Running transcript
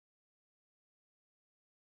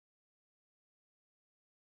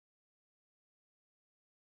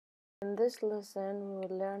this lesson, we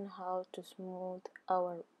will learn how to smooth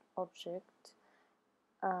our object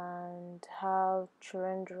and how to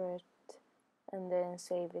render it and then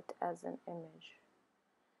save it as an image.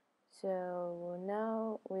 So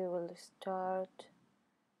now we will start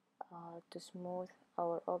to smooth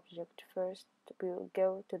our object. First, we will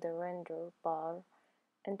go to the render bar,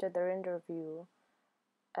 into the render view.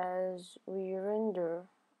 As we render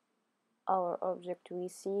our object, we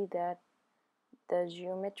see that the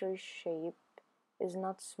geometry shape is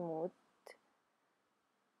not smooth.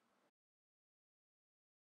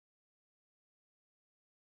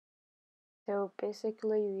 So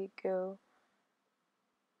basically we go,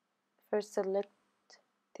 first select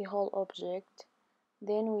the whole object,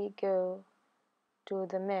 then we go to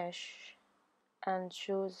the mesh and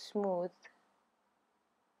choose smooth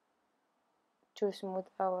to smooth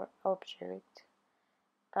our object.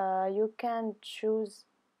 You can choose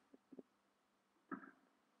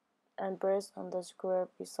and press on the square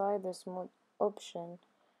beside the smooth option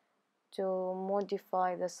to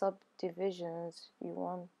modify the subdivisions you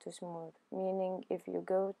want to smooth, meaning if you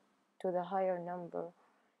go to the higher number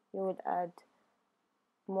you will add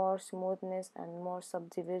more smoothness and more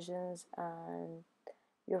subdivisions and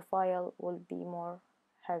your file will be more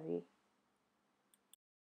heavy.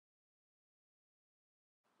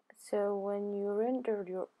 So when you render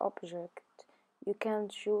your object, you can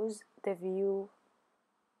choose the view,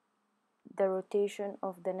 the rotation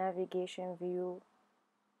of the navigation view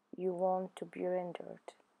you want to be rendered.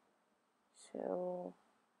 So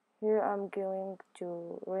here I'm going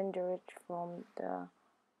to render it from the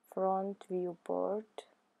front viewport.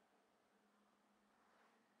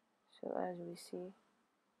 So as we see,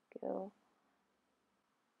 go.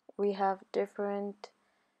 We have different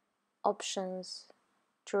options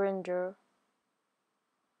to render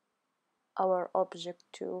our object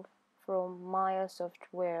to, from Maya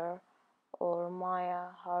Software or Maya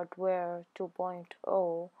Hardware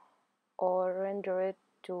 2.0, or render it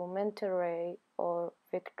to Mentoray or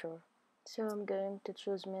Vector. So I'm going to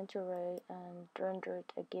choose Mentoray and render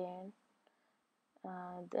it again.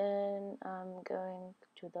 Then I'm going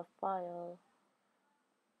to the file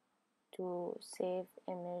to save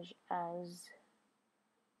image as,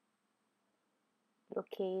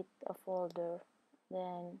 locate a folder,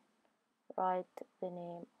 then write the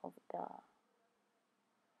name of the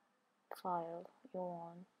file you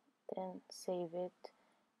want, then save it.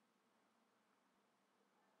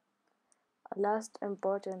 A last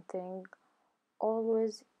important thing,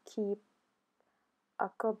 always keep a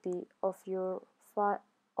copy of your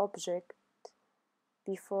object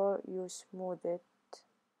before you smooth it,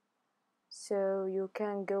 so you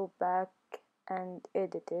can go back and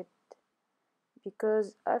edit it,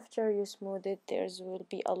 because after you smooth it there will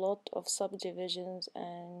be a lot of subdivisions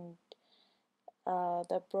and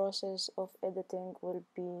the process of editing will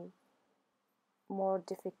be more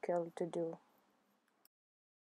difficult to do.